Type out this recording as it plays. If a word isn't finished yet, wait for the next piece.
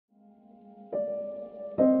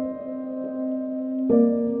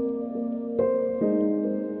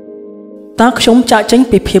តើខ្ញុំចាក់ចេញ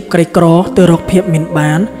ពីភាពក្រីក្រទៅរកភាពមាន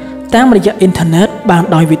បានតាមរយៈអ៊ីនធឺណិតបាន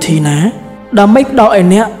ដោយវិធីណាដើម្បីផ្ដល់ឲ្យ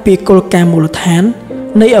អ្នកពីគោលការណ៍មូលដ្ឋាន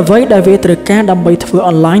នៃអ្វីដែលវាត្រូវការដើម្បីធ្វើ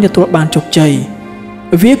អនឡាញទទួលបានជោគជ័យ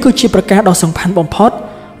វាគឺជាប្រការដ៏សំខាន់បំផុត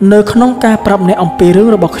នៅក្នុងការប្រាប់អ្នកអំពីរឿង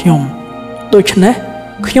របស់ខ្ញុំដូច្នេះ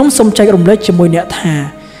ខ្ញុំសូមចែករំលែកជាមួយអ្នកថា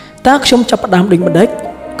តើខ្ញុំចាប់ផ្ដើមដូចម្ដេច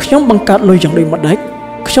ខ្ញុំបង្កើតលុយយ៉ាងដូចម្ដេច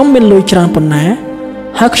ខ្ញុំមានលុយច្រើនប៉ុណ្ណា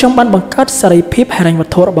ហើយខ្ញុំបានបង្កើតសេរីភាពហិរញ្ញវ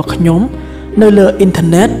ត្ថុរបស់ខ្ញុំនៅលើអ៊ីនធឺ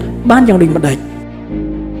ណិតបានយ៉ាងដូចម្ដេច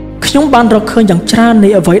ខ្ញុំបានរកឃើញយ៉ាងច្រើននៃ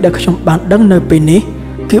អ្វីដែលខ្ញុំបានដឹងនៅពេលនេះ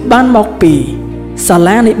គឺបានមកពីសា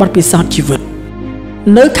លានៃបទពិសោធន៍ជីវិត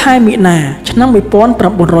នៅខែមិនិនាឆ្នាំ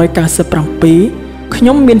1997ខ្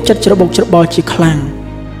ញុំមានចិត្តច្របូកច្របល់ជាខ្លាំង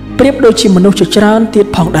ប្រៀបដូចជាមនុស្សជាច្រើនទៀត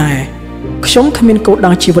ផងដែរខ្ញុំគ្មានគោល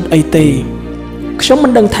ដៅជីវិតអីទេខ្ញុំមិ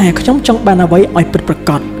នដឹងថាខ្ញុំចង់បានអ្វីឲ្យពិតប្រា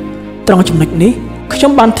កដត្រង់ចំណុចនេះខ្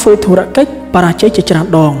ញុំបានធ្វើធុរកិច្ចបរាជ័យជាច្រើន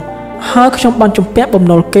ដងហើយខ្ញុំបានជំពាក់បំ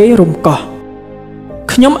ណុលគេរំកោះ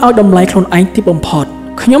ខ្ញុំឲ្យតម្លៃខ្លួនឯងទីបំផុត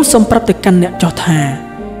ខ្ញុំសូមប្រាប់ទៅកាន់អ្នកចោះថា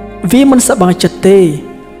វាមិនសប្បាយចិត្តទេ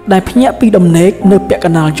ដែលភ្ញាក់ពីដំណេកនៅពាក់ក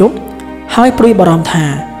ណ្ដាលយប់ហើយព្រួយបារម្ភថា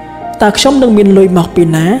តើខ្ញុំនឹងមានលុយមកពី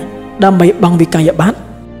ណាដើម្បីបង់វិក័យប័ត្រ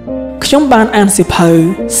ខ្ញុំបានអានសៀវភៅ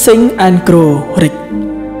Think and Grow Rich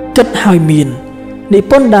គិតហើយមាននិ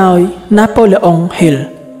ពន្ធដោយ Napoleon Hill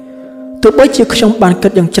ទោះបីជាខ្ញុំបានគិ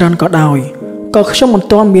តយ៉ាងច្រើនក៏ដោយក៏ខ្ញុំមិន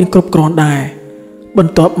ទាន់មានគ្រប់គ្រាន់ដែរប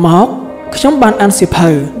ន្ទាប់មកខ្ញុំបានអានសៀវភៅ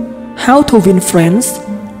How to Win Friends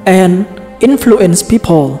and Influence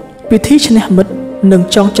People វិធីឈ្នះមិត្តនិង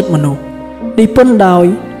ចងចិត្តមនុស្សនិពន្ធដោយ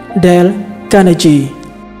Dale Carnegie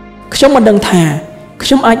ខ្ញុំមិនដឹងថាខ្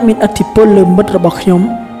ញុំអាចមានឥទ្ធិពលលើមិត្តរបស់ខ្ញុំ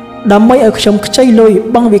ដើម្បីឲ្យខ្ញុំខ្ចីលុយ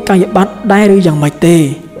បង់វិក័យប័ត្រដែរឬយ៉ាងម៉េចទេ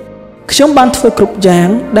ខ្ញុំបានធ្វើគ្រប់យ៉ាង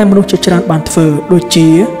ដែលមនុស្សជាច្រើនបានធ្វើដូចជា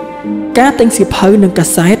ការទិញសៀវភៅនិងកា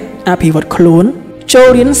សែតអភិវឌ្ឍខ្លួនចូល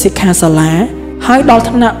រៀនសិក្ខាសាលាហើយដល់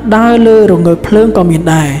ថ្នាក់ដើរលើរងើកភ្លើងក៏មាន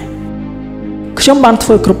ដែរខ្ញុំបានធ្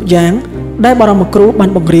វើគ្រប់យ៉ាងដែលបរមគ្រូបាន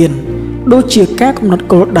បង្រៀនដូចជាការកំណត់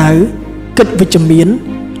គោលដៅគិតវិជ្ជមាន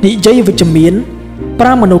និយាយវិជ្ជមានប្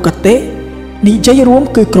រាមនោគតិនិយាយរួម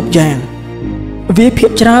គឺគ្រប់យ៉ាងវាភាគ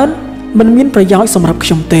ច្រើនមិនមានប្រយោជន៍សម្រាប់ខ្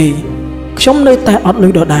ញុំទេខ្ញុំនៅតែអត់លុ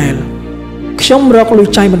យដដែលខ្ញុំរកលុយ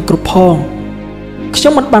ចាយមិនគ្រប់ផងខ្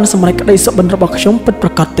ញុំមិនបានសម្រេចក្តីសុបិនរបស់ខ្ញុំពិតប្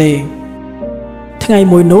រាកដទេថ្ងៃ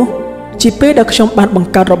មួយនោះជាពេលដែលខ្ញុំបានបង្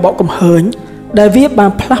កើតរបបកំហើញដែលវាបា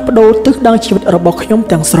នផ្លាស់ប្ដូរទិសដៅជីវិតរបស់ខ្ញុំ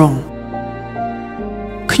ទាំងស្រុង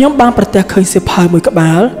ខ្ញុំបានប្រទះឃើញសៀវភៅមួយក្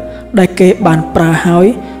បាលដែលគេបានប្រើហើយ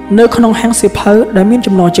នៅក្នុងហាងសៀវភៅដែលមាន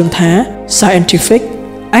ចំណងជើងថា Scientific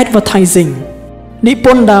Advertising និព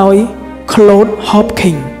ន្ធដោយ Claude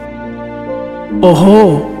Hopkins អូហូ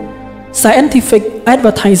Scientific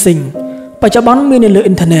Advertising បច្ចុប្បន្នមាននៅលើ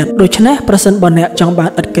អ៊ីនធឺណិតដូច្នេះប្រសិនបើអ្នកចង់បាន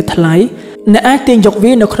ឥតគិតថ្លៃអ្នកអាចទាញយក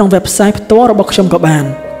វានៅក្នុង website ផ្ទាល់របស់ខ្ញុំក៏បាន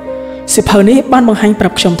សៀវភៅនេះបានបង្ហាញប្រា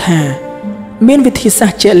ប់ខ្ញុំថាមានវិធីសា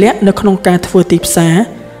ស្ត្រជាក់លាក់នៅក្នុងការធ្វើទីផ្សារ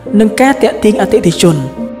និងការទាក់ទាញអតិថិជន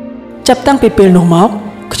ចាប់តាំងពីពេលនោះមក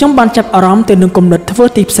ខ្ញុំបានចាប់អារម្មណ៍ទៅនឹងគំនិតធ្វើ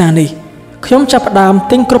ទីផ្សារនេះខ្ញុំចាប់ផ្ដើម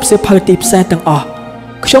ទិញគ្រប់សៀវភៅទីផ្សារទាំងអស់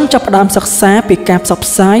ខ្ញុំចាប់ផ្ដើមសិក្សាពីការផ្សព្វ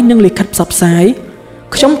ផ្សាយនិងលិខិតផ្សព្វផ្សាយ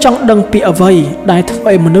ខ្ញុំចង់ដឹងពីអ្វីដែលធ្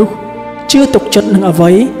វើឲ្យមនុស្សជឿទុកចិត្តនឹងអ្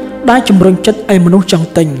វីដែលជំរុញចិត្តឲ្យមនុស្សចង់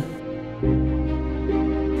ទិញ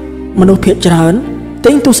មនុស្សភាគច្រើន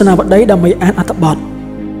ទិញទស្សនាវដ្តីដើម្បីអានអត្ថបទ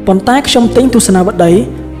ប៉ុន្តែខ្ញុំទិញទស្សនាវដ្តី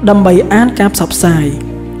ដើម្បីអានការផ្សព្វផ្សាយ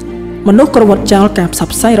មនុស្សក្រវ៉ាត់ចោលការផ្សព្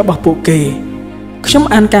វផ្សាយរបស់ពួកគេខ្ញុំ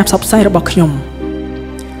អានការផ្សព្វផ្សាយរបស់ខ្ញុំ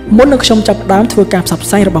មុននឹងខ្ញុំចាប់ផ្ដើមធ្វើការផ្សព្វផ្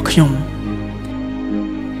សាយរបស់ខ្ញុំ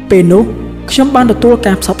ពេលនោះខ្ញុំបានទទួល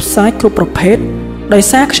ការផ្សព្វផ្សាយគ្រប់ប្រភេទដោយ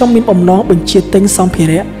សារខ្ញុំមានបំណងបញ្ជាទិញសម្ភា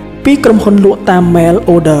រៈពីក្រុមហ៊ុនលក់តាម mail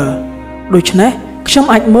order ដូច្នេះខ្ញុំ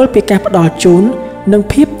អាចមើលពីការផ្ដល់ជូននិង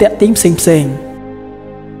ភាពទាក់ទាញផ្សេងៗ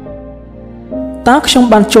តើខ្ញុំ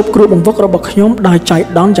បានជួបគ្រូបង្វឹករបស់ខ្ញុំដោយចៃ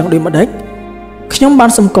ដន្យយ៉ាងដូចម្ដេចខ្ញុំបាន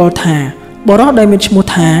សម្គាល់ថាបរិសុទ្ធដែលមានឈ្មោះ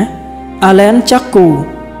ថា Alan Chaku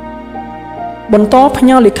បន្តផ្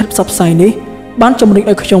ញើលិខិតផ្សព្វផ្សាយនេះបានជំរុញ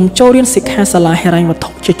ឲ្យខ្ញុំចូលរៀនសិក្ខាសាលាហិរញ្ញវត្ថុ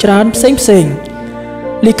ជាច្រើនផ្សេងៗ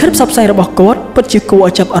លិខិតផ្សព្វផ្សាយរបស់គាត់ពិតជាគួរ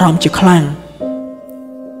ឲ្យចាប់អារម្មណ៍ជាខ្លាំង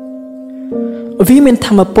វាមានធ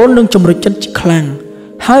ម៌ពលនិងជំរុញចិត្តជាខ្លាំង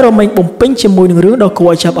ហើយរមែងបំពេញជាមួយនឹងរឿងដ៏គួ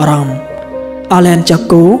រឲ្យចាប់អារម្មណ៍ Alan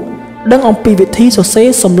Chaku ដឹងអំពីវិធីសរសេរ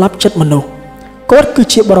សម្រាប់ចិត្តមនុស្សគាត់គឺ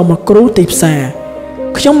ជាបរមគ្រូទីផ្សារ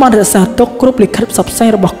ខ្ញុំបានរក្សាទុកគ្រប់លិខិតផ្សព្វផ្សាយ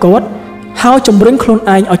របស់គាត់ហើយជំរុញខ្លួន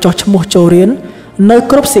ឯងឲ្យចោះឈ្មោះចូលរៀននៅ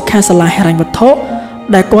គ្រប់សិក្ខាសាលាហិរញ្ញវត្ថុ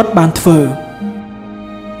ដែលគាត់បានធ្វើ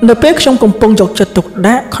នៅពេលខ្ញុំកំពុងយកចិត្តទុក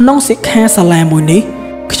ដាក់ក្នុងសិក្ខាសាលាមួយនេះ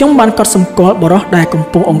ខ្ញុំបានកត់សម្គាល់បរិសុទ្ធដែលកំ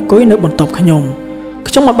ពុងអង្គុយនៅបន្ទប់ខ្ញុំ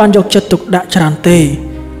ខ្ញុំមិនបានយកចិត្តទុកដាក់ច្រើនទេ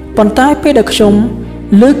ប៉ុន្តែពេលដែលខ្ញុំ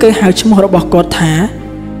លើគេហៅឈ្មោះរបស់គាត់ថា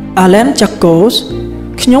Alan Jacobs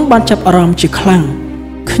ខ្ញុំបានចាប់អារម្មណ៍ជាខ្លាំង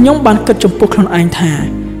ខ្ញុំបានគិតចំពោះខ្លួនឯងថា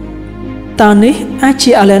តើនេះអាច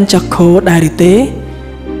ជា Alan Jacobs ដែរឬទេ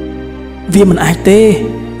វាមិនអាចទេ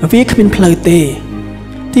វាគ្មានផ្លូវទេ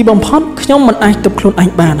ទីបំផុតខ្ញុំមិនអាចទប់ខ្លួនឯង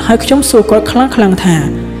បានហើយខ្ញុំសួរគាត់ខ្លាំងថា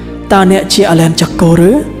តើអ្នកជា Alan Jacobs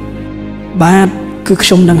ឬបាទគឺខ្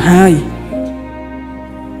ញុំនឹងហើយ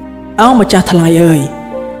អោម្ចាស់ថ្លៃអើយ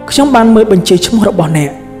ខ្ញុំបានមើលបញ្ជីឈ្មោះរបស់អ្ន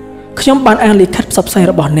កខ្ញុំបានអានលិខិតផ្សព្វផ្សាយ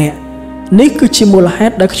របស់អ្នកនេះគឺជាមូលហេ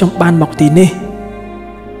តុដែលខ្ញុំបានមកទីនេះ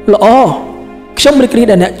ល្អខ្ញុំរីករាយ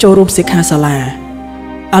ដែលអ្នកចូលរួមសិក្ខាសាលា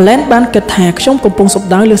Alan បានគិតថាខ្ញុំកំពុងសំ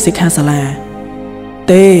ដៅលើសិក្ខាសាលា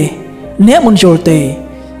ទេអ្នកមិនយល់ទេ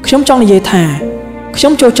ខ្ញុំចង់និយាយថាខ្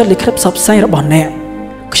ញុំចូលចិត្តលិខិតផ្សព្វផ្សាយរបស់អ្នក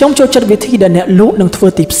ខ្ញុំចូលចិត្តវិធីដែលអ្នកលក់និងធ្វើ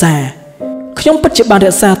ទីផ្សារខ្ញុំពិតជាបានរ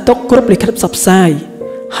ក្សាទុកគ្រប់លិខិតផ្សព្វផ្សាយ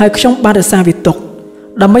ហើយខ្ញុំបានរក្សាវាទុក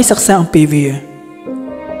ដើម្បីសិក្សាអំពីវា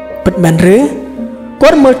ពិតមែនឬគា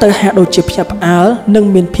ត់មើលទៅហាក់ដូចជាភ្ញាក់ផ្អើលនិង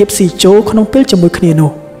មានភាពស៊ីចូលក្នុងពេលជាមួយគ្នា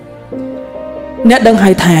នោះអ្នកដឹងហើ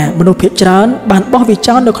យថាមនុស្សភាគច្រើនបានបោះវា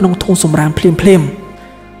ចោលនៅក្នុងធុងសំរាមភ្លាម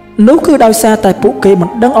នោះគឺដោយសារតែពួកគេមិន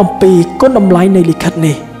ដឹងអំពីគុណតម្លៃនៃលិខិត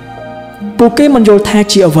នេះពួកគេមិនយល់ថា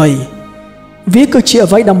ជាអ្វីវាគឺជា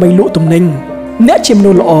អ្វីដើម្បីលក់ទំនិញអ្នកជាមនុ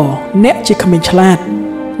ស្សល្អអ្នកជាក្មេងឆ្លាត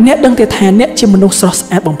អ្នកដឹងទេថាអ្នកជាមនុស្សស្រស់ស្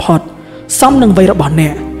អាតបំផុតសមនឹងវ័យរបស់អ្ន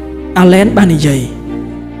ក Alan បាននិយាយ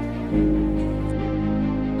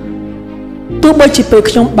ទោះបីជាពេល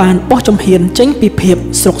ខ្ញុំបានបោះជំហានចេញពីភាព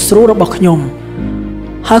ស្រុកស្រួលរបស់ខ្ញុំ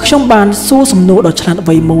ហើយខ្ញុំបានសួរសំណួរដ៏ឆ្លាត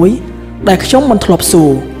វៃមួយដែលខ្ញុំមិនធ្លាប់សួ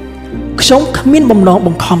រខ្ញុំគ្មានបំណងប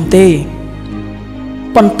ង្ខំទេ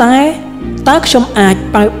ប៉ុន្តែតើខ្ញុំអាច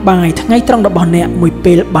បើកបាយថ្ងៃត្រង់របស់អ្នកមួយ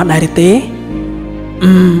ពេលបានដែរទេ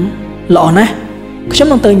ល្អណាស់ខ្ញុំ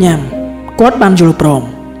នឹងទៅញ៉ាំគាត់បានយល់ព្រម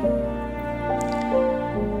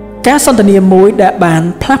ការសន្ទនាមួយដែលបាន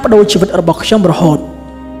ផ្លាស់ប្ដូរជីវិតរបស់ខ្ញុំរហូត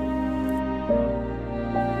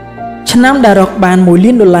ឆ្នាំដែលរកបាន$1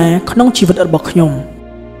 លានក្នុងជីវិតរបស់ខ្ញុំ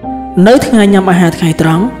នៅថ្ងៃញ៉ាំអាហារថ្ងៃត្រ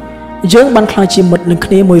ង់យើងបានក្លាយជាមិត្តនឹង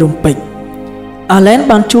គ្នាមួយរំពេច Alan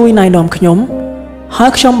បានជួយណែនាំខ្ញុំហើ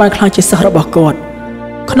យខ្ញុំបានក្លាយជាសិស្សរបស់គាត់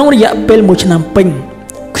ក្នុងរយៈពេល1ឆ្នាំពេញ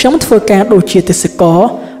ខ្ញុំធ្វើការដូចជាទេសចរ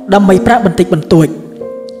ដើម្បីប្រាក់បន្តិចបន្តួច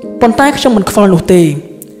ប៉ុន្តែខ្ញុំមិនខ្វល់នោះទេ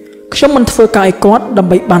ខ្ញុំមិនធ្វើការឲ្យគាត់ដើម្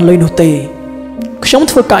បីបានលុយនោះទេខ្ញុំ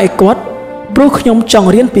ធ្វើការឲ្យគាត់ព្រោះខ្ញុំចង់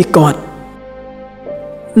រៀនពីគាត់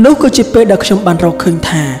នោះគឺជាពេលដែលខ្ញុំបានរកឃើញ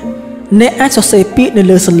ថាអ្នកអាចសរសេរពាក្យនៅ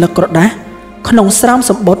លើសន្លឹកក្រដាសក្នុងស្រោម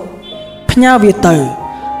សំបុត្រផ្ញើវាទៅ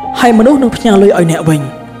ហើយមនុស្សនឹងផ្ញើលុយឲ្យអ្នកវិញ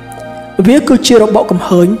វាគឺជារបបកំ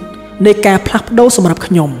ហើញនៃការផ្លាស់ប្ដូរសម្រាប់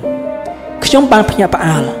ខ្ញុំបានភ្ញាក់ផ្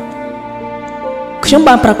អើលខ្ញុំ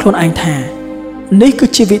បានប្រាប់ខ្លួនឯងថានេះគឺ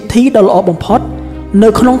ជាវិធីដ៏ល្អបំផុតនៅ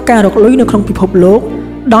ក្នុងការរកលុយនៅក្នុងពិភពលោក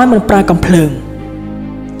ដោយមិនប្រើកាំភ្លើង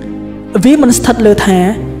វាមិនស្ថិតលើថា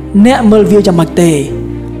អ្នកមើលវាយ៉ាងម៉េចទេ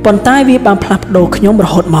ប៉ុន្តែវាបានផ្លាស់ប្ដូរខ្ញុំរ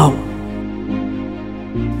ហូតមក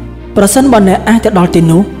ប្រសិនបើអ្នកអាចទៅដល់ទី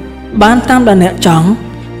នោះបានតាមដែលអ្នកចង់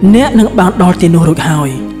អ្នកនឹងបានដល់ទីនោះរួចហើយ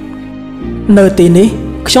នៅទីនេះ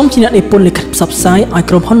ខ្ញុំជាអ្នកនិពន្ធលិខិតផ្សព្វផ្សាយឲ្យ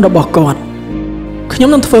ក្រុមហ៊ុនរបស់គាត់ខ្ញុំ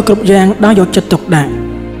នឹងធ្វើគ្រប់យ៉ាងដោយយកចិត្តទុកដាក់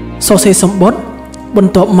សរសេរសម្បត្តិប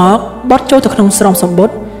ន្ទាប់មកបត់ចូលទៅក្នុងស្រោមសម្ប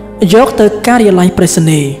ត្តិយកទៅការិយាល័យប្រេស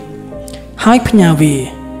នីយ៍ហើយផ្ញើវា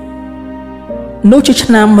នោះជាឆ្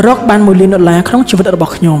នាំរកបាន$1 លានក្នុងជីវិតរប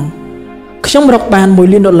ស់ខ្ញុំរកបាន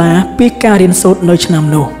$1 លានពីការរៀនសូត្រនៅឆ្នាំ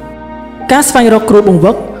នោះការស្វែងរកគ្រូបង្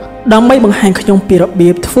វឹកដើម្បីបង្ហាញខ្ញុំពីរបៀ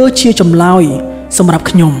បធ្វើជាចម្លើយសម្រាប់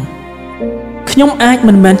ខ្ញុំអាច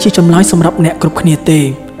មិនមែនជាចម្លើយសម្រាប់អ្នកគ្រប់គ្នាទេ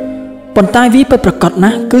ប៉ុន្តែវាពិតប្រាកដណា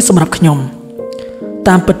ស់គឺសម្រាប់ខ្ញុំ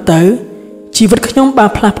តាមពិតទៅជីវិតខ្ញុំបាន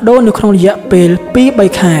ផ្លាស់ប្ដូរនៅក្នុងរយៈពេល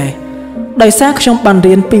 2-3 ខែដោយសារខ្ញុំបាន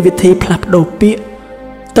រៀនពីវិធីផ្លាស់ប្ដូរពាក្យ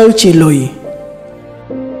ទៅជាលុយ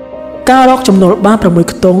ការរកចំណូលបាន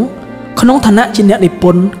6ខ្ទង់ក្នុងឋានៈជាអ្នកនិព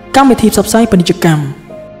ន្ធកម្មវិធីផ្សព្វផ្សាយពាណិជ្ជកម្ម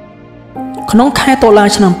ក្នុងខែតុលា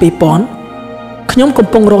ឆ្នាំ2000ខ្ញុំកំ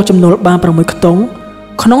ពុងរកចំណូលបាន6ខ្ទង់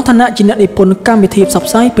ក្នុងឋានៈជាអ្នកនិពន្ធកម្មវិធីផ្សព្វ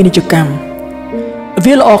ផ្សាយពាណិជ្ជកម្ម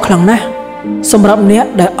វាល្អខ្លាំងណាស់សម្រាប់អ្នក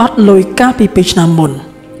ដែលអត់លុយកាលពី2ឆ្នាំមុន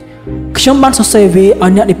ខ្ញុំបានសរសេរវាឲ្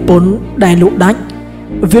យអ្នកនិពន្ធដែលលក់ដាច់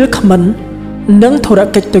វិលក្មិននិងធុរ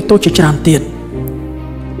កិច្ចតូចៗជាច្រើនទៀត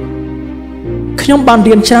ខ្ញុំបាន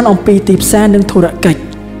រៀនច្រើនអំពីទីផ្សារនិងធុរកិច្ច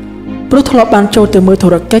ព្រោះធ្លាប់បានចូលទៅមើលធុ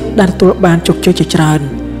រកិច្ចដែលទទួលបានជោគជ័យជាច្រើន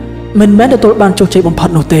មិនមែនទទួលបានជោគជ័យបំផុត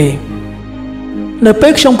នោះទេនៅពេ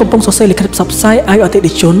លខ្ញុំកំពុងសរសេរលិខិតផ្សព្វផ្សាយឲ្យអតិ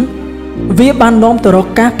ថិជនវាបាននាំទៅរក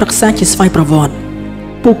ការប្រឹក្សាជាស្វ័យប្រវត្តិ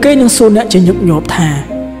ពួកគេនឹងសួរអ្នកជាញឹកញាប់ថា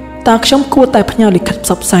តើខ្ញុំគួរតែផ្ញើលិខិតផ្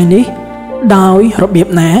សព្វផ្សាយនេះដោយរបៀប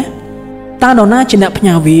ណា តើនរណាជាអ្នកផ្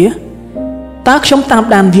ញើវាតើខ្ញុំតាម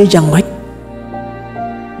ដានវាយ៉ាងម៉េច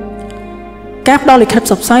ការផ្ដល់លិខិត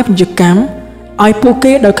ផ្សព្វផ្សាយពាណិជ្ជកម្មឲ្យពួក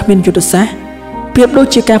គេដោយគ្មានយុទ្ធសាស្ត្រប្រៀបដូច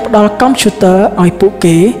ជាការផ្ដល់កុំព្យូទ័រឲ្យពួក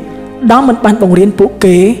គេដោយមិនបានបង្រៀនពួក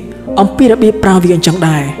គេអំពីរបៀបប្រើវាអញ្ចឹង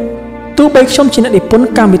ដែរទោះបីខ្ញុំជាអ្នកនិពន្ធ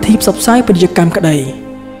កម្មវិធីផ្សព្វផ្សាយពាណិជ្ជកម្មក្តី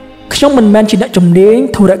ខ្ញុំមិនមែនជាអ្នកជំនាញ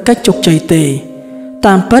ធុរកិច្ចជោគជ័យទេ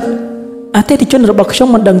តាមពិតអតិថិជនរបស់ខ្ញុំ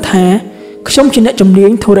មិនដឹងថាខ្ញុំជាអ្នកជំនា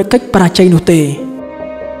ញធុរកិច្ចបរាជ័យនោះទេ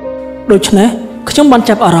ដូច្នេះខ្ញុំបាន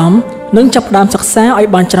ចាប់អារម្មណ៍និងចាប់ផ្ដើមសិក្សាឲ្យ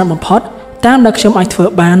បានច្រើនបំផុតតាមដែលខ្ញុំអាចធ្វើ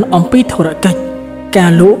បានអំពីធុរកិច្ចកា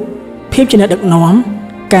រលក់ភាពជាអ្នកដឹកនាំ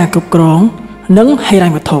ការគ្រប់គ្រងនិងហិរ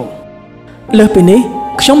ញ្ញវត្ថុលើសពីនេះ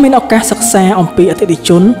ខ្ញុំមានឱកាសសិក្សាអំពីអតិថិជ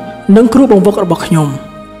ននិងគ្រូបង្វឹករបស់ខ្ញុំ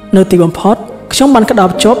នៅទីបំផុតខ្ញុំបានក្តោប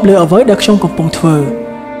ជាប់លើអ្វីដែលខ្ញុំកំពុងធ្វើ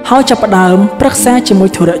ហើយចាប់ផ្ដើមប្រឹក្សាជាមួយ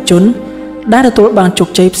ធុរជនដែលទទួលបានជោគ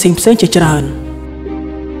ជ័យផ្សេងៗជាច្រើន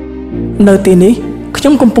នៅទីនេះខ្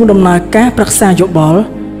ញុំកំពុងដំណើរការប្រឹក្សាយោបល់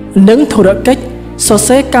និងធុរកិច្ចសរ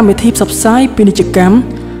សេរកម្មវិធីផ្សព្វផ្សាយពាណិជ្ជកម្ម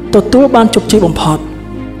ទទួលបានជោគជ័យបំផុត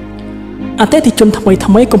អតិថិជនថ្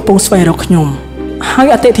មីៗកំពុងស្វែងរកខ្ញុំហើយ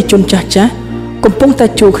អតិថិជនចាស់ៗកំពុងតែ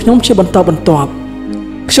ជួលខ្ញុំជាបន្តបន្ទាប់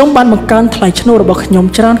ខ្ញុំបានបង្កើនថ្លៃឈ្នួលរបស់ខ្ញុំ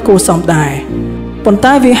ច្រើនគួរសមដែរប៉ុន្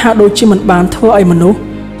តែវាហាក់ដូចជាមិនបានធ្វើឲ្យមនុស្ស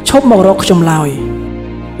ឈប់មករកខ្ញុំឡើយ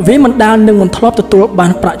វាមិនដាល់នឹងមិនធ្លាប់ទទួលបា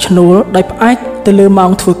នប្រាក់ឈ្នួលដោយផ្អែកទៅលើម៉ោ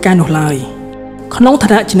ងធ្វើការនោះឡើយក្នុងឋា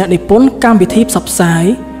នៈជាអ្នកនិពន្ធកម្មវិធីផ្សព្វផ្សាយ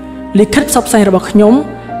លិខិតផ្សព្វផ្សាយរបស់ខ្ញុំ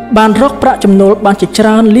បានរកប្រាក់ចំណូលបានជាច្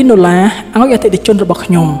រើនលានដុល្លារឲ្យអតិថិជនរបស់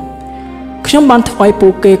ខ្ញុំបានធ្វើឲ្យពួ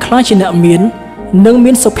កគេខ្លាចជាអ្នកមាននិង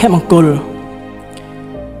មានសុភមង្គល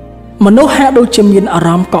មនុស្សហាក់ដូចជាមានអារ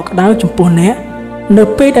ម្មណ៍កក់ក្ដៅចំពោះអ្នកនៅ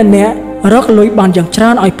ពេលដែលអ្នករកលុយបានយ៉ាងច្រើ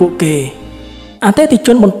នឲ្យពួកគេអតិថិជ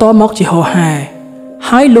នបន្តមកជាហូរហែ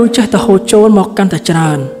ហើយលុយចេះតែហូរចូលមកកាន់តែច្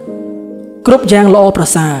រើនគ្រប់យ៉ាងល្អប្រ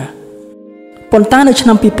សើរប៉ុន្តែនៅឆ្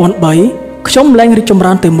នាំ2003ខ្ញុំលែងរីកចម្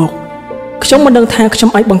រើនទៅមុខខ្ញុំមិនដឹងថាខ្ញុំ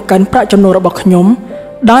អាចបង្កើនប្រាក់ចំណូលរបស់ខ្ញុំ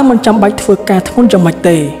ដោយមិនចាំបាច់ធ្វើការធ្ងន់យ៉ាងម៉េច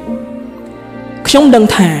ទេខ្ញុំដឹង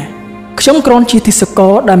ថាខ្ញុំគ្រាន់ជាទេសច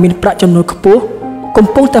រដែលមានប្រាក់ចំណូលខ្ពស់កំ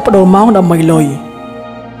ពុងតែបដូរម៉ោងដើម្បីលុយ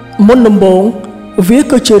មុនដំបូងវា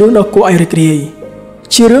គឺជារឿងដ៏គួរឲ្យរីករាយ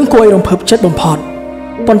ជារឿងគួរឲ្យរំភើបចិត្តបំផុត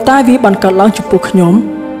ប៉ុន្តែវាបានកើតឡើងចំពោះខ្ញុំ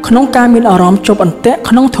ក្នុងការមានអារម្មណ៍ជាប់អន្ទាក់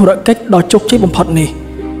ក្នុងធុរកិច្ចដ៏ជោគជ័យបំផុតនេះ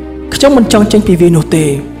ខ្ញុំមិនចង់ចេញពីវានោះទេ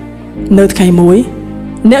នៅថ្ងៃមួយ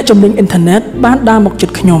អ្នកជំនាញអ៊ីនធឺណិតបានដើរមកជិត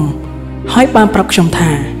ខ្ញុំហើយបានប្រាប់ខ្ញុំ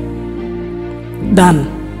ថាដាន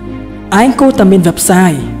ឯងគួរតែមាន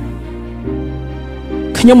website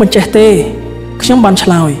ខ្ញុំមិនចេះទេខ្ញុំបានឆ្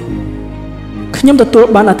លើយខ្ញុំទទួល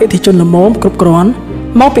បានអតិថិជនល្មមគ្រប់គ្រាន់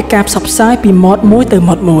មកពីការផ្សព្វផ្សាយពីមាត់មួយទៅ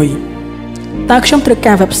មាត់មួយតើខ្ញុំត្រូវ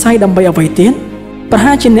ការ website ដើម្បីអ្វីទៀតប្រ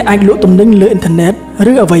ហែលជាអ្នកអាចលក់ទំនិញលើអ៊ីនធឺណិត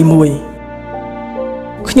ឬអ្វីមួយ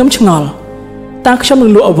ខ្ញុំឆ្ងល់តើខ្ញុំនឹ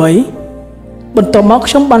ងលក់អ្វីបន្ទាប់មក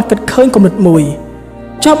ខ្ញុំបានគិតឃើញគំនិតមួយ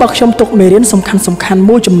ចុះបើខ្ញុំទុកមេរៀនសំខាន់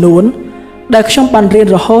មួយចំនួនដែលខ្ញុំបានរៀន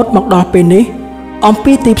រហូតមកដល់ពេលនេះអំ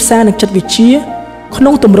ពីទីផ្សារនិងចិត្តវិទ្យាក្នុ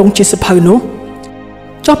ងទម្រង់ជាសៀវភៅនោះ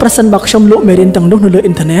ចុះប្រសិនបើខ្ញុំលក់មេរៀនទាំងនោះនៅលើ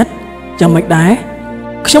អ៊ីនធឺណិតយ៉ាងម៉េចដែរ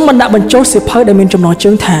ខ្ញុំបានដាក់បញ្ចូលសៀវភៅដែលមានចំណងជើ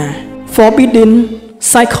ងថា Forbidden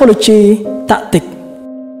Psychology Tactic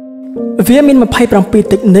វាមាន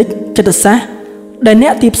27 technique ចិត្តសាស្ត្រដែលអ្ន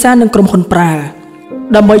កទីផ្សារនិងក្រុមហ៊ុនប្រើ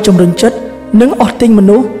ដើម្បីជំរុញចិត្តនិងអស់ទិញម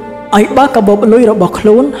នុស្សឲ្យបើកកាបូបលុយរបស់ខ្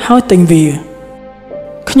លួនហើយទិញវា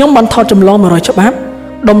ខ្ញុំបានថតចម្លង100ច្បាប់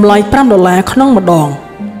តម្លៃ$5ក្នុងម្ដង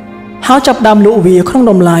ហើយចាប់ដើមលក់វាក្នុង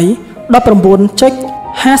តម្លៃ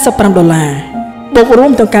$19.55បូករួ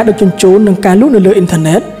មទាំងការដឹកជញ្ជូននិងការលក់នៅលើអ៊ីនធឺ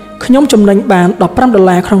ណិតខ្ញុំចំណេញបាន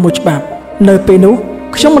$15ក្នុងមួយច្បាប់នៅពេលនោះ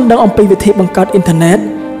ខ្ញុំមិនដឹងអំពីវិធីបង្កើតអ៊ីនធឺណិត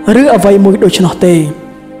ឬអ្វីមួយដូច្នោះទេ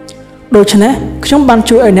ដូច្នេះខ្ញុំបាន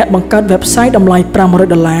ជួយឲ្យអ្នកបង្កើត website តម្លៃ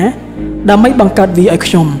$500ដើម្បីបង្កើតវាឲ្យ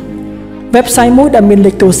ខ្ញុំ website មួយដែលមាន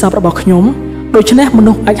លេខទូរស័ព្ទរបស់ខ្ញុំដូច្នេះម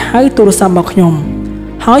នុស្សអាចហៅទូរស័ព្ទមកខ្ញុំ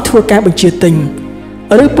ហើយធ្វើការបញ្ជាទិញ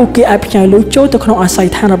ឬពួកគេអាចផ្ញើលុយចូលទៅក្នុងអាស័យ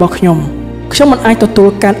ដ្ឋានរបស់ខ្ញុំមិនអាចទទួល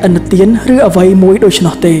ការឥណទានឬអ្វីមួយដូច្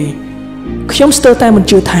នោះទេខ្ញុំស្ទើរតែមិន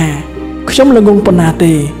ជឿថាខ្ញុំល្ងងប៉ុណ្ណា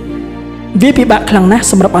ទេវាពិបាកខ្លាំងណាស់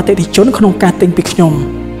សម្រាប់អតិថិជនក្នុងការទិញពីខ្ញុំ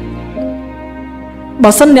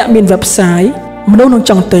បើសិនអ្នកមាន website មនុស្សនឹង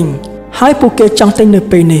ចង់ទិញហើយពួកគេចង់ទិញនៅ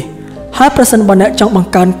ពេលនេះហើយប្រសិនបើអ្នកចង់បង្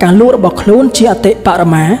កើនការលក់របស់ខ្លួនជាអតិបរ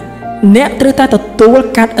មាអ្នកត្រូវតែទទួល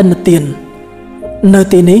ការឥណទាននៅ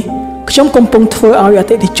ទីនេះខ្ញុំកំពុងធ្វើឲ្យអ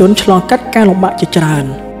តិថិជនឆ្លងកាត់ការលំបាកជាច្រើន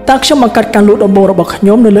តើខ្ញុំបង្កើតការលក់ដំបូងរបស់ខ្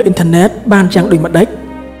ញុំនៅលើអ៊ីនធឺណិតបានយ៉ាងដូចម្ដេច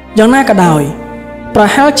យ៉ាងណាក៏ដោយប្រ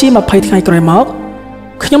ហែលជា20ថ្ងៃក្រោយមក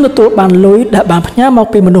ខ្ញុំទទួលបានលុយដែលបានផ្ញើមក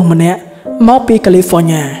ពីមនុស្សម្នាក់មកពីកាលីហ្វ័រ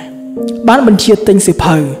ញ៉ាបានបញ្ជាទិញសៀវ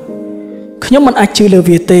ភៅខ្ញុំមិនអាចជឿលើ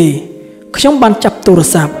វាទេ ខ្ញុំបានចាប់ទូរ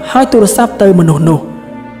ស័ព្ទហើយទូរស័ព្ទទៅមនុស្សនោះ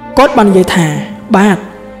គាត់បាននិយាយថាបាទ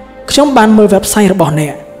ខ្ញុំបានមើល website របស់អ្ន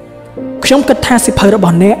កខ្ញុំគិតថាសៀវភៅរប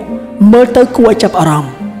ស់អ្នកមើលទៅគួរឲ្យចាប់អារម្ម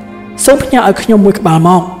ណ៍សូមផ្ញើឲ្យខ្ញុំមួយក្បាលម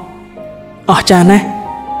កអស្ចារ្យណាស់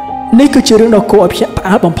នេះគឺជារឿងដ៏គួរឲ្យភ្ញាក់ផ្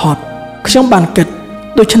អើលបំផុតខ្ញុំបានគិត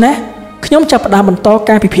ដូច្នេះខ្ញុំចាប់ផ្ដើមបន្ត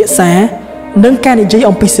ការពិភាក្សានិងការនិយាយ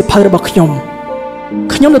អំពីសៀវភៅរបស់ខ្ញុំ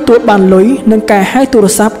ទទួលបានលុយនិងការហៅទូរ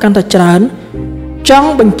ស័ព្ទកាន់តែច្រើនចង់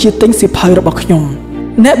បញ្ជាទិញសៀវភៅរបស់ខ្ញុំ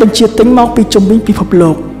អ្នកបញ្ជាទិញមកពីជុំវិញពិភព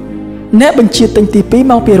លោកអ្នកបញ្ជាទិញទី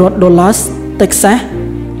2មកពីរដ្ឋ Dallas Texas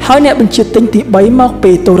ហើយអ្នកបញ្ជាទិញទី3មក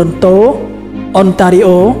ពី Toronto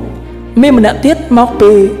Ontario មានម្នាក់ទៀតមក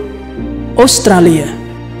ពីអូស្ត្រាលី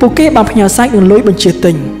ពួកគេបានផ្ញើសាច់និងលុយបញ្ជា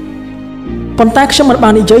ទិញប៉ុន្តែខ្ញុំមិនបា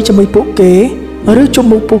ននិយាយជាមួយពួកគេឬជុំ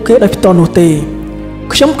មុខពួកគេដោយផ្ទាល់នោះទេ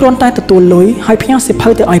ខ្ញុំគ្រាន់តែទទួលលុយហើយផ្ញើសៀវភៅ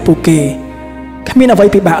ទៅឲ្យពួកគេគ្មានអ្វី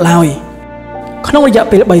ពិបាកឡើយក្នុងរយៈ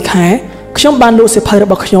ពេល3ខែខ្ញុំបានលក់សៀវភៅរ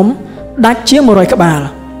បស់ខ្ញុំដាច់ជាង100ក្បាល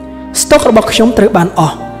ស្តុករបស់ខ្ញុំត្រូវបានអ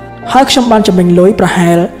ស់ហើយខ្ញុំបានចំណេញលុយប្រហែ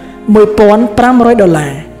ល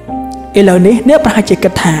$1,500ឥឡូវនេះអ្នកប្រហែលជាគិ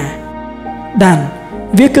តថាដាន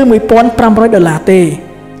វាគឺ$1,500ទេ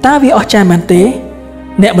តើវាអស្ចារ្យមែនទេ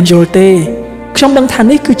អ្នកមិនយល់ទេខ្ញុំដឹងថា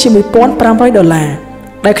នេះគឺជា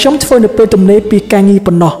$1,500ដែលខ្ញុំធ្វើនៅពេលទំនេរពីការងារ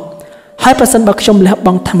ប៉ុណ្ណោះហើយប្រសិនបើខ្ញុំលះប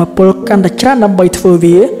ង់ធម៌ពលកាន់តែច្រើនដើម្បីធ្វើ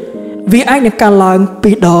វាអាចនឹងកើនឡើង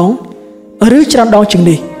2ដងឬច្រើនដងជាង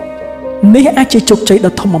នេះអាចជាជោគជ័យ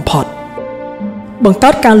ដ៏ធំបំផុតបង្កើ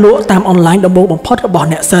តការលក់តាមអនឡាញដំបូងបំផុតរបស់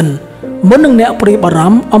អ្នកសិនមុននឹងអ្នកព្រួយបារ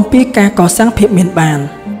ម្ភអំពីការកសាងភាពមានបាន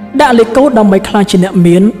ដាក់លេខកូដដើម្បីក្លាយជាអ្នក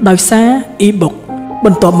មានដោយសារ e-book ប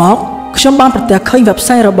ន្ទាប់មកខ្ញុំបានប្រទះឃើញ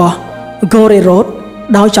website របស់ Gore Road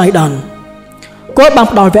ដោយចៃដន្យគាត់បាន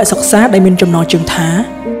ផ្ដល់វគ្គសិក្សាដែលមានចំណងជើងថា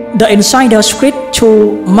The Insider Secret to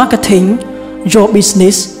Marketing Your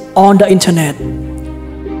Business on the Internet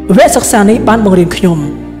វគ្គសិក្សានេះបានបង្រៀនខ្ញុំ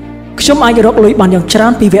អាចរកលុយបានយ៉ាងច្រើ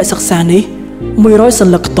នពីវគ្គសិក្សានេះ100ស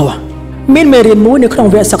ន្លឹកខ្ទាស់មានមេរៀនមួយនៅក្នុង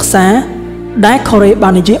វគ្គសិក្សាដែល Corey បា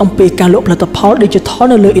ននិយាយអំពីការលក់ផលិតផល Digital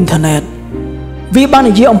នៅលើអ៊ីនធឺណិតវាបាន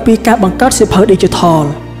និយាយអំពីការបង្កើតសៀវភៅ Digital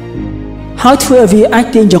ហើយធ្វើឲ្យវាអាច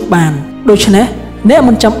ទាញយកបានដូច្នេះអ្នក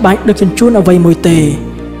មិនចាំបាច់ដឹកជញ្ជូនអ្វីមួយទេ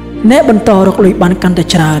អ្នកបន្តរកលុយបានកាន់តែ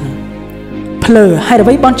ច្រើនភ្លើហេតុអ្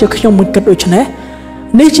វីបានជាខ្ញុំមិនគិតដូច្នេះ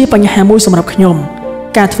នេះជាបញ្ហាមួយសម្រាប់ខ្ញុំ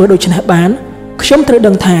ការធ្វើដូច្នេះបានខ្ញុំត្រូវ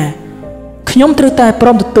ដឹងថាខ្ញុំត្រូវតែព្រ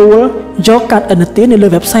មទទួលយកកាតឥណទាននៅលើ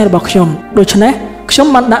website របស់ខ្ញុំដូច្នេះខ្ញុំ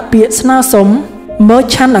បានដាក់ពាក្យស្នើសុំ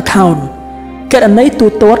merchant account កណនីទូ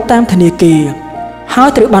ទាត់តាមធនាគារហើយ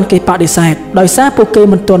ត្រូវបានគេបដិសេធដោយសារពួកគេ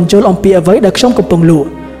មិនទាន់យល់អំពីអ្វីដែលខ្ញុំកំពុងលក់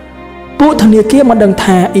ពួកធនាគារមិនដឹង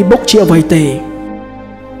ថា e-book ជាអ្វីទេ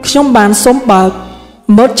ខ្ញុំបានសុំបើក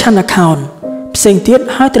merchant account ផ្សេងទៀត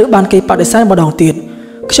ហើយត្រូវបានគេបដិសេធម្ដងទៀត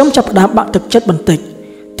ខ្ញុំចាប់ផ្ដើមបាក់ទឹកចិត្តបន្តិច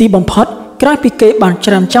ទីបំផុតក្រោយពីគេបាន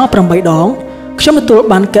ច្រានចោល8ដងខ្ញុំទទួល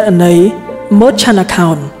បានកណនី merchant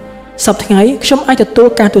account សប្តាហ៍ថ្ងៃខ្ញុំអាចទទួល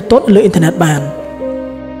ការទូទាត់លើអ៊ីនធឺណិតបាន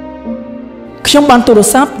ខ្ញុំបានទូរ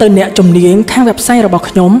ស័ព្ទទៅអ្នកជំនាញខាង website របស់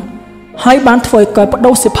ខ្ញុំហើយបានធ្វើឲ្យគាត់ប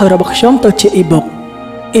ដូរសៀវភៅរបស់ខ្ញុំទៅជា e-book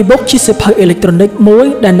e-book ជាសៀវភៅអេឡិចត្រូនិកមួយ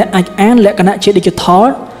ដែលអ្នកអាចអានលក្ខណៈជា digital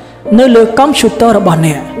នៅលើកុំព្យូទ័ររបស់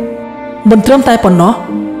អ្នកមិនត្រឹមតែប៉ុណ្ណោះ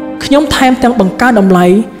ខ្ញុំថែមទាំងបង្កើនតម្លៃ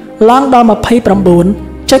ឡើងដល់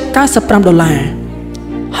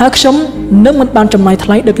$29.95ហើយខ្ញុំនឹងមិនបានចំណាយថ្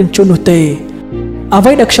លៃដឹកជញ្ជូននោះទេអ្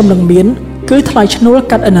វីដែលខ្ញុំនឹងមានគឺថ្លៃឈ្នួល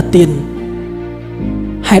កាត់ឥណទាន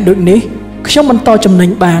ហេតុដូចនេះខ្ញុំបន្តចំណេញ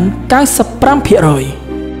បាន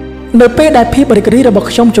 95% នៅពេលដែលភាពរីករាយរបស់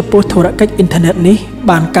ខ្ញុំចំពោះធុរកិច្ចអ៊ីនធឺណិតនេះ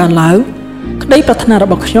បានកើនឡើងក្តីប្រាថ្នារ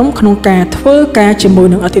បស់ខ្ញុំក្នុងការធ្វើការជាមួយ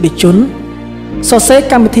នឹងអតិថិជនសរសេរ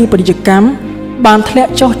កម្មវិធីពាណិជ្ជកម្មបានធ្លា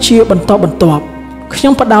ក់ចុះជាបន្តបន្ទាប់ខ្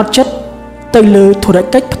ញុំផ្ដោតចិត្តទៅលើធុរ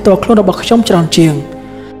កិច្ចផ្ទាល់ខ្លួនរបស់ខ្ញុំច្រើនជាង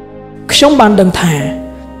ខ្ញុំបានដឹងថា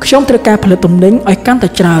ខ្ញុំត្រូវការផលិតទំនិញឲ្យកាន់តែ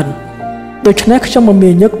ច្រើនដូច្នេះខ្ញុំមមា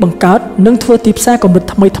ញឹកបង្កើតនិងធ្វើទីផ្សារកម្រិត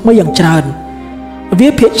ថ្មីយ៉ាងច្រើនវា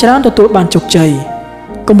ភាគច្រើនទទួលបានជោគជ័យ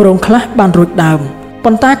គម្រោងខ្លះបានរួចដើម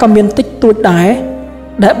ប៉ុន្តែក៏មានតិចតួចដែរ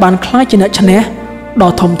ដែលបានក្លាយជាអ្នកឈ្នះដ៏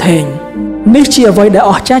ធំធេងនេះជាអ្វីដែល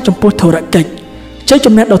អស្ចារ្យចំពោះធុរកិច្ចជ័យ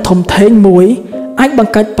ជំនះដ៏ធំធេងមួយអាចប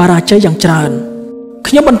ង្កើតបរាជ័យយ៉ាងច្រើន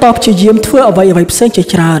ខ្ញុំបន្តព្យាយាមធ្វើអ្វីផ្សេងជា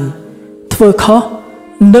ច្រើនធ្វើខុស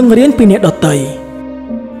និងរៀនពីអ្នកដទៃ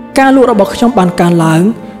ការលក់របស់ខ្ញុំបានកើនឡើង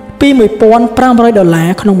ពី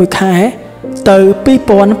$1,500ក្នុងមួយខែទៅ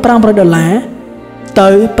$2,500ទៅ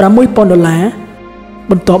$6,000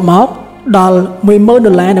បន្ទាប់មកដល់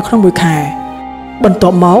$10,000នៅក្នុងមួយខែបន្ទា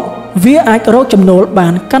ប់មកវាអាចរកចំណូលបា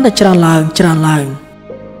នកាន់តែច្រើនឡើង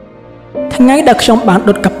ថ្ងៃដែលខ្ញុំបាន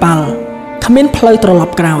ដុតកប៉ាល់គ្មានផ្លូវត្រឡ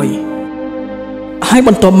ប់ក្រោយហើយប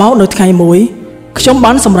ន្ទាប់មកនៅថ្ងៃមួយ ខ្ញុំ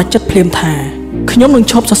បានសម្រេចចិត្តភ្លាមថាខ្ញុំនឹង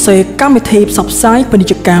ឈប់សរសេរកម្មវិធីផ្សព្វផ្សាយពាណិ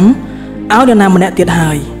ជ្ជកម្មឲ្យនរណាម្នាក់ទៀត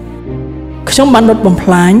ហើយខ្ញុំបានដុតបំផ្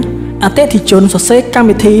លាញអតិថិជនសរសេរកម្ម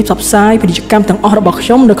វិធីផ្សព្វផ្សាយពាណិជ្ជកម្មទាំងអស់របស់ខ្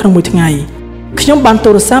ញុំនៅក្នុងមួយថ្ងៃខ្ញុំបាន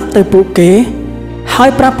ទូរស័ព្ទទៅពួកគេហើយ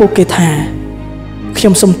ប្រាប់ពួកគេថាខ្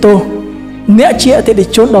ញុំសុំទោសអ្នកជាអតិថិ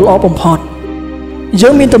ជនដ៏ល្អបំផុតយើ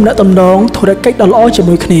ងមានទំនាក់ទំនងធុរកិច្ចដ៏ល្អជា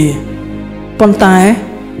មួយគ្នាប៉ុន្តែ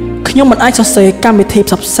ខ្ញុំមិនអាចសរសេរកម្មវិធី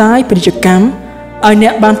ផ្សព្វផ្សាយពាណិជ្ជកម្មឲ្យអ្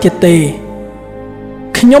នកបានទៀតទេ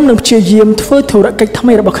ខ្ញុំនឹងព្យាយាមធ្វើធុរកិច្ចថ្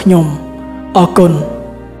មីរបស់ខ្ញុំអរគុណ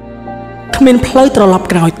គ្មានផ្លូវត្រឡប់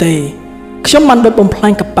ក្រោយទេខ្ញុំបានដុតបំផ្លា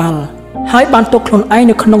ញកប៉ាល់ហើយបានទុកខ្លួនឯង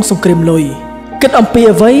នៅក្នុងសង្គ្រាមលុយគិតអំពី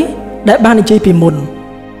អ្វីដែលបាននិយាយពីមុន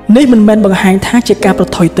នេះមិនមែនបង្ហាញថាជាការប្រ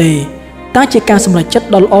ថុយទេតែជាការសម្រេចចិត្ត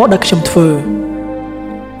ដ៏ល្អដែលខ្ញុំធ្វើ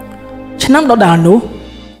ឆ្នាំដដែលនោះ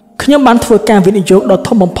ខ្ញុំបានធ្វើការវិនិយោគដ៏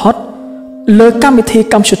ធំបំផុតលើកម្មវិធី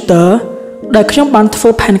កុំព្យូទ័រដែលខ្ញុំបានធ្វើ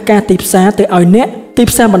ផែនការទីផ្សារទៅឲ្យអ្នកទី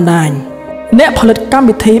ផ្សារបណ្ដាញអ្នកផលិតកម្ម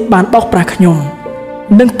វិធីបានបោកប្រាស់ខ្ញុំ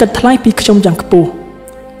និងគិតថ្លៃពីខ្ញុំយ៉ាងខ្ពស់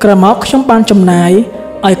ក្រោយមកខ្ញុំបានចំណាយ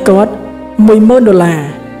ឲ្យគាត់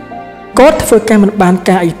$10,000គាត់ធ្វើការមិនបាន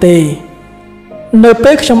ការអីទេនៅ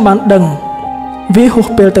ពេលខ្ញុំបានដឹងវាហួស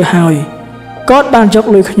ពេលទៅហើយគាត់បានយក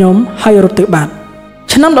លុយខ្ញុំហើយរត់ទៅបាត់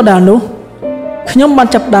ឆ្នាំដដែលនោះខ្ញុំបាន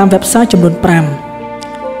ចាប់ផ្ដើម website ចំនួន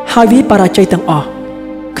5ហើយវាបរាជ័យទាំងអស់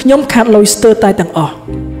ខ្ញុំខាតលុយស្ទើរតែទាំងអស់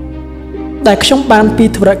ដែលខ្ញុំបានពី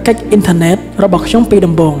ធុរកិច្ចអ៊ីនធឺណិតរបស់ខ្ញុំពី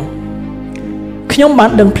ដំបូងខ្ញុំបាន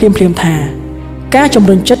ដឹងភ្លាមថាការជំ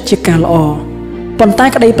រុញចិត្តជាការល្អប៉ុន្តែ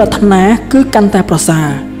ក្តីប្រាថ្នាគឺកាន់តែប្រសើរ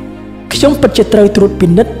ខ្ញុំពិតជាត្រូវត្រួតពិ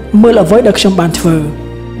និត្យមើលអ្វីដែលខ្ញុំបានធ្វើ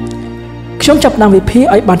ខ្ញុំចាប់ផ្ដើមវិភាគ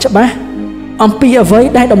ឲ្យបានច្បាស់អំពីអ្វី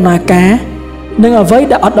ដែលដំណើរការនិងអ្វី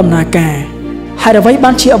ដែលអត់ដំណើរការហើយអ្វី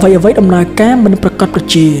បានជាអ្វីដំណើរការមិនប្រកបប្រ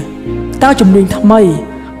ជាតើជំនាញថ្មី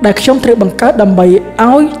ដែលខ្ញុំត្រូវបង្កើតដើម្បី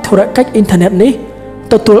ឲ្យធុរកិច្ចអ៊ីនធឺណិតនេះ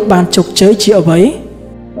ទទួលបានជោគជ័យជាអ្វី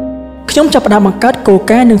ខ្ញុំចាប់ផ្ដើមបង្កើតគោល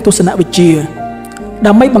ការណ៍និងទស្សនវិជ្ជា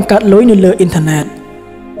ដើម្បីបង្កើតលុយនៅលើអ៊ីនធឺណិត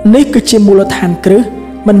នេះគឺជាមូលដ្ឋានគ្រឹះ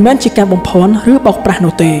មិនមែនជាការបំភាន់ឬបោកប្រាស់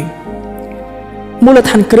នោះទេមូលដ្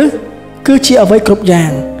ឋានគ្រឹះគឺជាអ្វីគ្រប់យ៉ា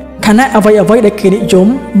ងខណៈអ្វីដែលគេនិយម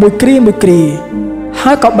មួយគ្រា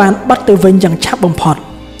ហើយក៏បានបាត់ទៅវិញយ៉ាងឆាប់បំផុត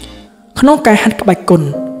ក្នុងការហាត់ក្បាច់គុណ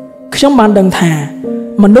ខ្ញុំបានដឹងថា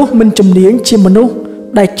មនុស្សមិនជំនាញជាមនុស្ស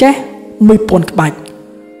ដែលចេះ1000ក្បាច់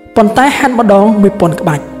ប៉ុន្តែហាត់ម្ដង1000ក្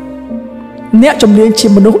បាច់អ្នកជំនាញជា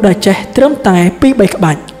មនុស្សដែលចេះត្រឹមតែ2-3ក្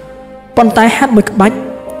បាច់ប៉ុន្តែហាត់មួយក្បាច់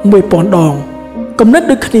1000ដងគំនិត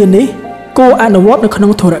ដូចគ្នានេះគួរអនុវត្តនៅក្នុ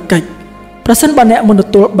ងធុរកិច្ចប្រសិនបើអ្នកមិនទ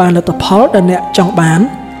ទួលបានលទ្ធផលដែលអ្នកចង់បាន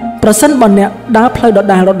ប្រសិនបើអ្នកដើរផ្លូវដ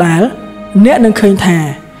ដែលអ្នកនឹងឃើញថា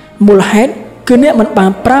មូលហេតុគឺអ្នកមិនបា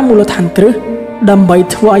នប្រើមូលដ្ឋានគ្រឹះដើម្បី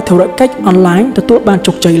ធ្វើឲ្យធុរកិច្ចអនឡាញទទួលបាន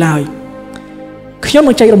ជោគជ័យឡើយខ្ញុំ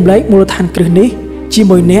នឹងចែករំលែកមូលដ្ឋានគ្រឹះនេះជា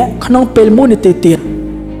មួយអ្នកក្នុងពេល1នាទីទៀត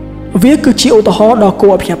វាគឺជាឧទាហរណ៍ដ៏គួ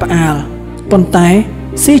រឲ្យភ្ញាក់ផ្អើលប៉ុន្តែ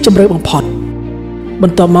ស៊ីជម្រៅបំផុតប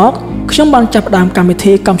ន្ទាប់មកខ្ញុំបានចាប់ផ្ដើមកម្មវិ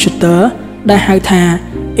ធីកុំព្យូទ័រដែលហៅថា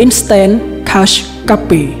Instant Cash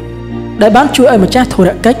Copy ដែលបានជួយឲ្យម្ចាស់ធុរ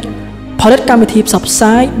កិច្ចផលិតកម្មវិធីផ្សព្វផ្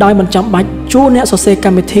សាយដោយមិនចាំបាច់ជួលអ្នកសរសេរក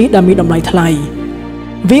ម្មវិធីដែលមានតម្លៃថ្លៃ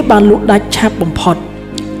វាបានលក់ដាច់ឆាប់បំផុត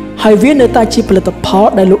ហើយវានៅតែជាផលិតផល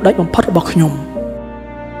ដែលលក់ដាច់បំផុតរបស់ខ្ញុំ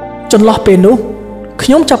ចន្លោះពេលនោះខ្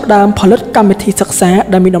ញុំចាប់ផ្ដើមផលិតកម្មវិធីសិក្សា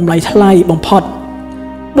ដែលមានតម្លៃថ្លៃបំផុត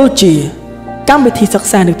ដូចជាកម្មវិធីសិក្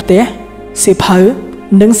សានៅផ្ទះសៀវភៅ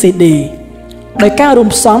និង CD ដោយការរួម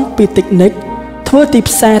ផ្សំពី technique ធ្វើទី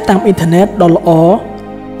ផ្សារតាមអ៊ីនធឺណិតដ៏ល្អ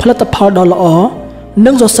ផលិតផលដ៏ល្អ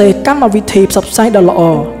និងសរសេរកម្មវិធីផ្សព្វផ្សាយដ៏ល្អ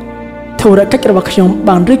ធុរកិច្ចរបស់ខ្ញុំ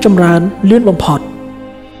បានរីកចម្រើនលឿនបំផុត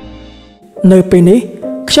នៅពេលនេះ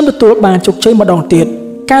ខ្ញុំទទួលបានជោគជ័យម្ដងទៀត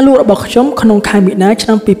ការលក់របស់ខ្ញុំក្នុងខែមីនាឆ្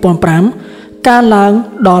នាំ2005កើនឡើង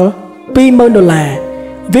ដល់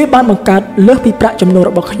$20,000វាបានបង្កើតលើសពីប្រាក់ចំណូល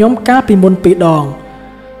របស់ខ្ញុំកាលពីមុន2ដង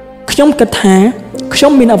ខ្ញុំគិតថាខ្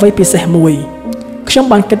ញុំមានអ្វីពិសេសមួយខ្ញុំ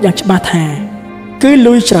បានគិតយ៉ាងច្បាស់ថាគឺ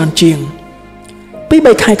លុយច្រើនជាងពី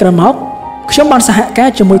3ខែក្រោយមកខ្ញុំបានសហការ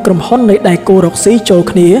ជាមួយក្រុមហ៊ុននៃដៃគូរកស៊ីចូល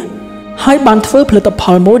គ្នាហើយបានធ្វើផលិតផ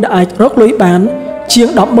លមួយដែលអាចរកលុយបានជាង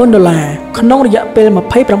$10,000ក្នុងរយៈពេល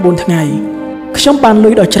29ថ្ងៃខ្ញុំបានលុ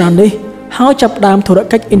យដ៏ច្រើននេះហើយចាប់ផ្ដើមធុរ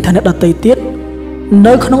កិច្ចអ៊ីនធឺណិតដទៃទៀត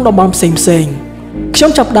នៅក្នុងតំបន់ផ្សេងខ្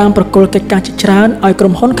ញុំចាប់ផ្ដើមប្រគល់កិច្ចការជាច្រើនឲ្យក្រុ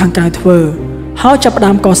មហ៊ុនខាងក្រៅធ្វើហើយចាប់ផ្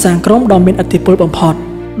ដើមកសាងក្រុមដ៏មានឥទ្ធិពលបំផុត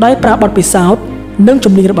ដោយប្រើបទពិសោធន៍និង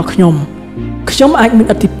ជំនាញរបស់ខ្ញុំអាចមាន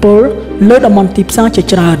ឥទ្ធិពលលើតំបន់ទីផ្សារជា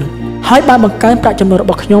ច្រើនហើយបានបង្កើនប្រាក់ចំណូលរ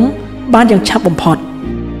បស់ខ្ញុំបានយ៉ាងឆាប់បំផុត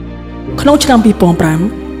ក្នុងឆ្នាំ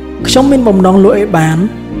2005ខ្ញុំមានបំណងលក់ឲ្យបាន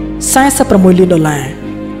$46 លាន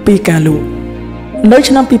ពីការលក់នៅ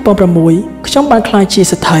ឆ្នាំ2006 ខ្ញុំបានក្លាយជា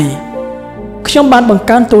សេដ្ឋីខ្ញុំបានបង្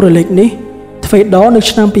កើនតួរលេខនេះទ្វេដងនៅ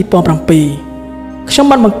ឆ្នាំ2007ខ្ញុំ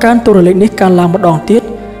បានបង្កើនតួរលេខនេះកើតឡើងម្ដងទៀត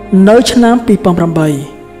នៅឆ្នាំ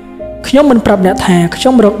2008ខ្ញុំមិនប្រាប់អ្នកថាខ្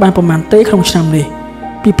ញុំរកបានប្រមាណទេក្នុងឆ្នាំនេះ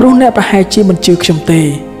ពីព្រោះអ្នកប្រហែលជាមិនជឿខ្ញុំទេ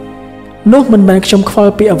នោះមិនមែនខ្ញុំខ្វ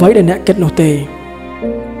ល់ពីអ្វីដែលអ្នកគិតនោះទេ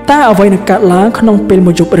តើអ្វីនឹងកើតឡើងក្នុងពេល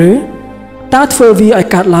មួយយប់ឬតើធ្វើវាឲ្យ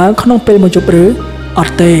កើតឡើងក្នុងពេលមួយយប់ឬអ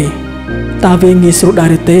ត់ទេតើវាងាយស្រួលដែ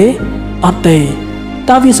រឬទេអត់ទេ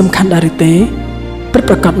តើវាសំខាន់ដែរឬទេពិត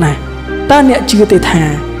ប្រាកដណាស់តើអ្នកជឿទេថា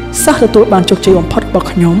សិស្សទទួលបានជោគជ័យបំផុតរបស់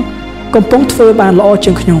ខ្ញុំកំពុងធ្វើបានល្អ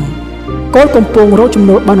ជាងខ្ញុំគោលកំពុងរកចំ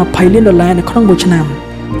ណូលបាន$20 លាននៅក្នុងមួយឆ្នាំ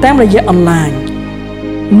តាមរយៈអនឡាញ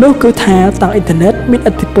នោះគឺថាតើអ៊ីនធឺណិតមាន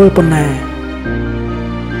ឥទ្ធិពលប៉ុណ្ណា